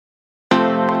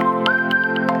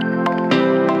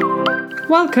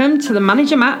Welcome to the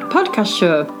Manager Matt podcast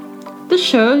show. The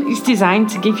show is designed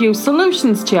to give you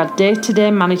solutions to your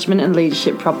day-to-day management and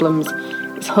leadership problems.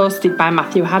 It's hosted by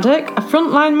Matthew Haddock, a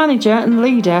frontline manager and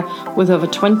leader with over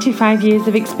 25 years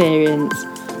of experience.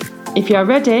 If you're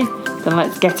ready, then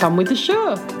let's get on with the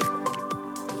show.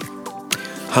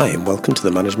 Hi and welcome to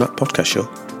the Manager Matt podcast show.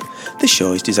 This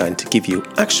show is designed to give you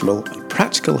actionable and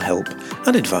practical help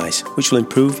and advice which will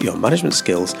improve your management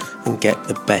skills and get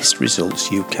the best results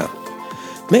you can.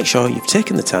 Make sure you've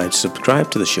taken the time to subscribe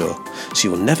to the show so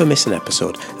you will never miss an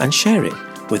episode and share it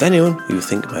with anyone who you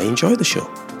think may enjoy the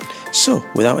show. So,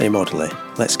 without any more delay,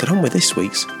 let's get on with this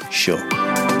week's show.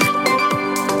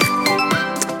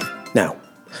 Now,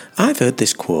 I've heard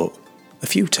this quote a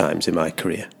few times in my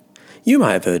career. You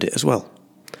might have heard it as well.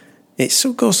 It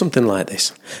goes something like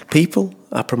this: people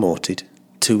are promoted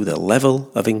to the level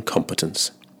of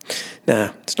incompetence.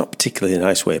 Now, it's not particularly a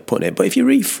nice way of putting it, but if you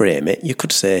reframe it, you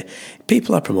could say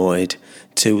people are promoted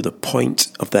to the point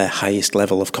of their highest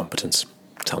level of competence.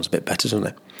 Sounds a bit better, doesn't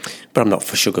it? But I'm not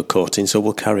for sugarcoating, so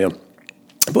we'll carry on.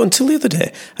 But until the other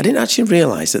day, I didn't actually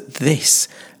realise that this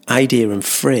idea and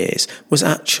phrase was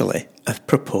actually a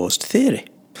proposed theory.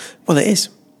 Well, it is.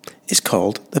 It's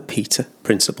called the Peter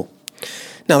Principle.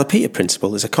 Now, the Peter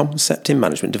Principle is a concept in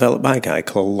management developed by a guy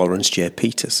called Lawrence J.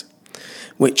 Peters,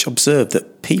 which observed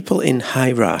that people in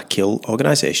hierarchical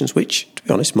organisations, which, to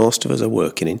be honest, most of us are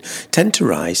working in, tend to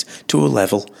rise to a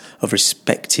level of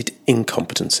respected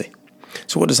incompetency.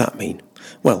 So what does that mean?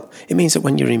 Well, it means that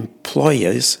when your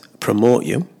employers promote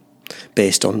you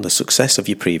based on the success of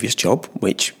your previous job,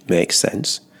 which makes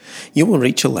sense, you will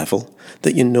reach a level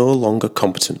that you're no longer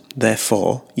competent.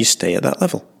 Therefore, you stay at that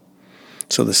level.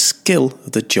 So the skill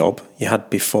of the job you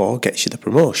had before gets you the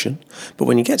promotion, but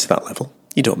when you get to that level,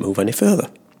 you don't move any further.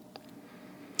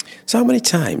 So how many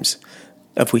times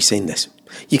have we seen this?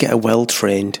 You get a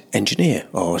well-trained engineer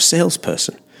or a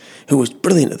salesperson who was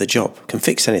brilliant at the job, can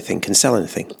fix anything, can sell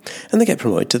anything, and they get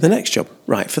promoted to the next job.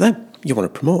 Right, for them, you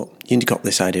want to promote. You've got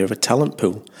this idea of a talent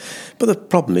pool. But the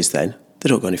problem is then, they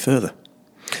don't go any further.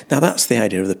 Now that's the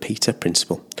idea of the Peter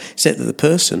Principle. It's that the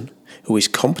person who is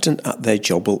competent at their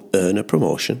job will earn a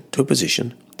promotion to a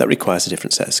position that requires a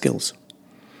different set of skills.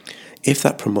 If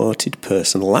that promoted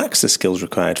person lacks the skills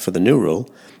required for the new role,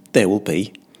 they will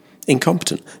be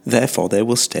incompetent. Therefore, they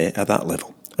will stay at that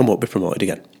level and won't be promoted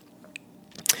again.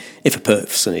 If a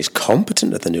person is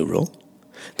competent at the new role,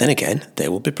 then again, they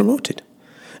will be promoted.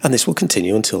 And this will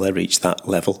continue until they reach that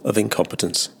level of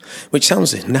incompetence, which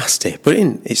sounds nasty, but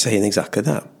it's saying exactly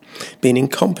that. Being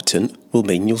incompetent will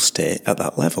mean you'll stay at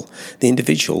that level. The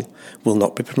individual will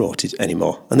not be promoted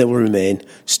anymore, and they will remain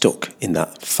stuck in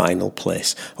that final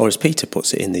place, or as Peter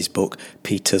puts it in his book,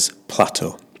 Peter's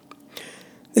Plateau.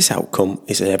 This outcome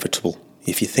is inevitable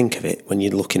if you think of it when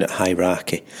you're looking at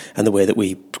hierarchy and the way that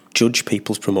we judge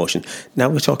people's promotion. Now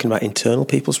we're talking about internal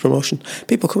people's promotion.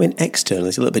 People come in externally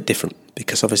is a little bit different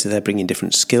because obviously they're bringing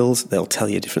different skills. They'll tell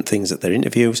you different things at their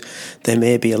interviews. There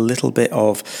may be a little bit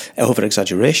of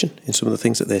over-exaggeration in some of the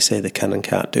things that they say they can and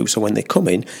can't do. So when they come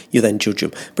in, you then judge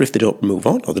them. But if they don't move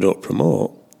on or they don't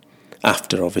promote,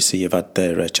 after obviously you've had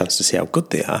their chance to see how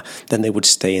good they are, then they would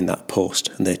stay in that post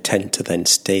and they tend to then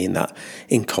stay in that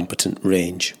incompetent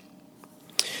range.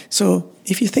 So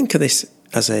if you think of this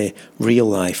as a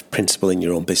real-life principle in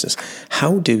your own business,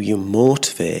 how do you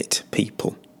motivate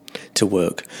people to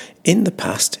work? In the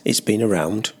past, it's been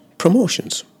around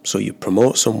promotions. So you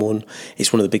promote someone,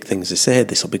 it's one of the big things they say,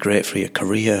 this will be great for your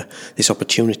career, this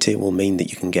opportunity will mean that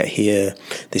you can get here,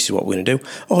 this is what we're going to do.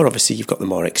 Or obviously you've got the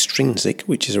more extrinsic,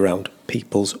 which is around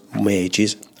people's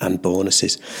wages and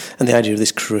bonuses. And the idea of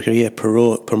this career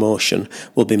promotion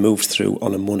will be moved through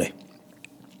on a money.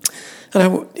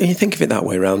 And when you think of it that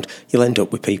way around, you'll end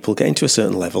up with people getting to a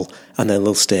certain level and then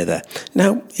they'll stay there.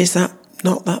 Now, is that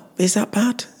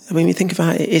bad? I mean, you think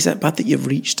about it, is that bad that you've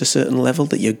reached a certain level,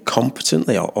 that you're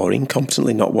competently or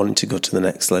incompetently not wanting to go to the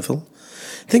next level?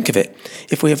 Think of it,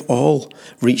 if we have all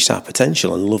reached our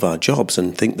potential and love our jobs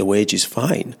and think the wage is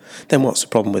fine, then what's the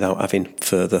problem without having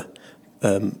further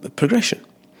progression?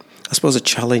 I suppose a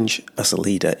challenge as a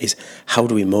leader is how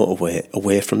do we motivate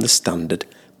away from the standard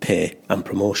pay and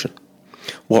promotion?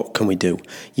 What can we do?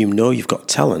 You know you've got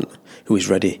talent who is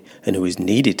ready and who is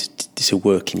needed to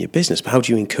work in your business, but how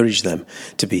do you encourage them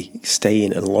to be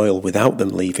staying and loyal without them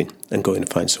leaving and going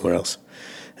to find somewhere else?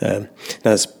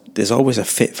 There's always a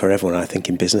fit for everyone, I think,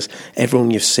 in business. Everyone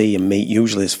you see and meet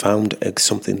usually has found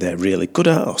something they're really good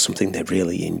at or something they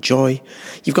really enjoy.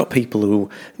 You've got people who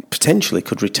potentially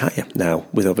could retire now,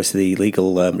 with obviously the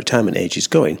legal retirement ages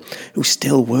going, who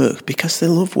still work because they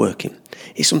love working.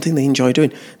 It's something they enjoy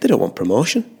doing. They don't want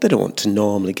promotion. They don't want to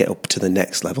normally get up to the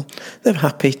next level. They're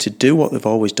happy to do what they've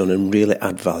always done and really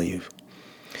add value.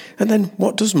 And then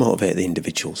what does motivate the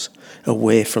individuals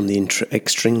away from the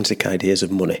extrinsic ideas of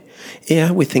money?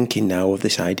 Here we're thinking now of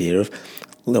this idea of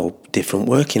different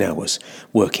working hours,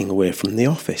 working away from the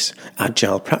office,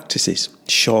 agile practices,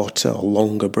 shorter or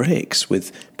longer breaks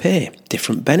with pay,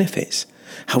 different benefits.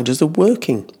 How does the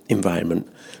working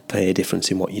environment play a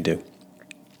difference in what you do?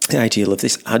 The ideal of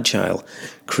this agile,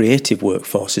 creative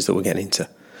workforces that we're getting into.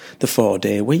 The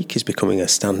 4-day week is becoming a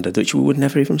standard which we would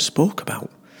never even spoke about.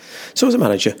 So as a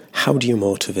manager, how do you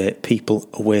motivate people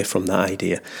away from that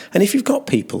idea? And if you've got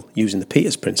people using the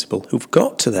Peters principle who've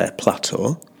got to their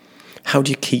plateau, how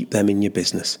do you keep them in your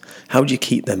business? How do you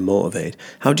keep them motivated?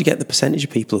 How do you get the percentage of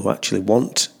people who actually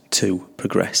want to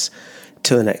progress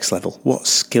to the next level? What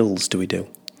skills do we do?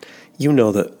 You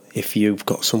know that if you've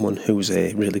got someone who's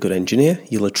a really good engineer,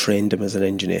 you'll have trained them as an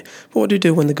engineer. But what do you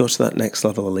do when they go to that next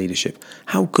level of leadership?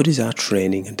 How good is our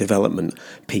training and development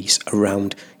piece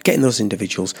around getting those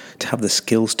individuals to have the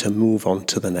skills to move on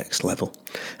to the next level?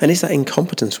 And is that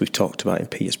incompetence we've talked about in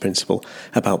Peters' principle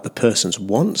about the person's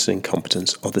wants and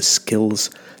incompetence, or the skills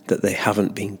that they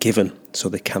haven't been given so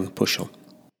they can push on?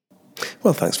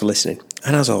 Well, thanks for listening.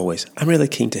 And as always, I'm really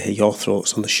keen to hear your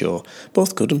thoughts on the show,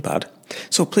 both good and bad.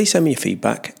 So please send me your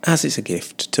feedback, as it's a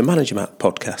gift, to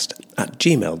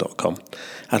managermattpodcast@gmail.com.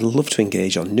 I'd love to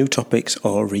engage on new topics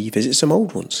or revisit some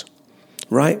old ones.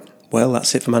 Right, well,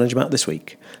 that's it for Manager Matt this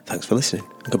week. Thanks for listening,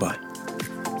 and goodbye.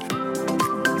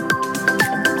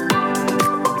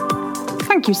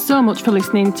 Thank you so much for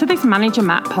listening to this Manager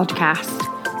Matt podcast.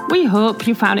 We hope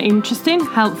you found it interesting,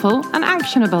 helpful and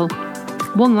actionable.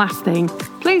 One last thing,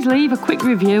 please leave a quick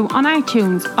review on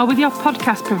iTunes or with your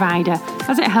podcast provider,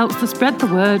 as it helps to spread the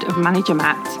word of Manager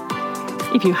Matt.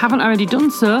 If you haven't already done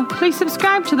so, please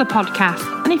subscribe to the podcast,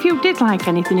 and if you did like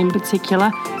anything in particular,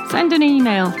 send an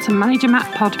email to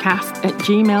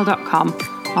managermattpodcast@gmail.com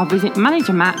or visit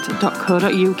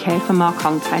managermatt.co.uk for more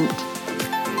content.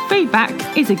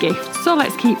 Feedback is a gift, so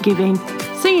let's keep giving.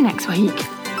 See you next week.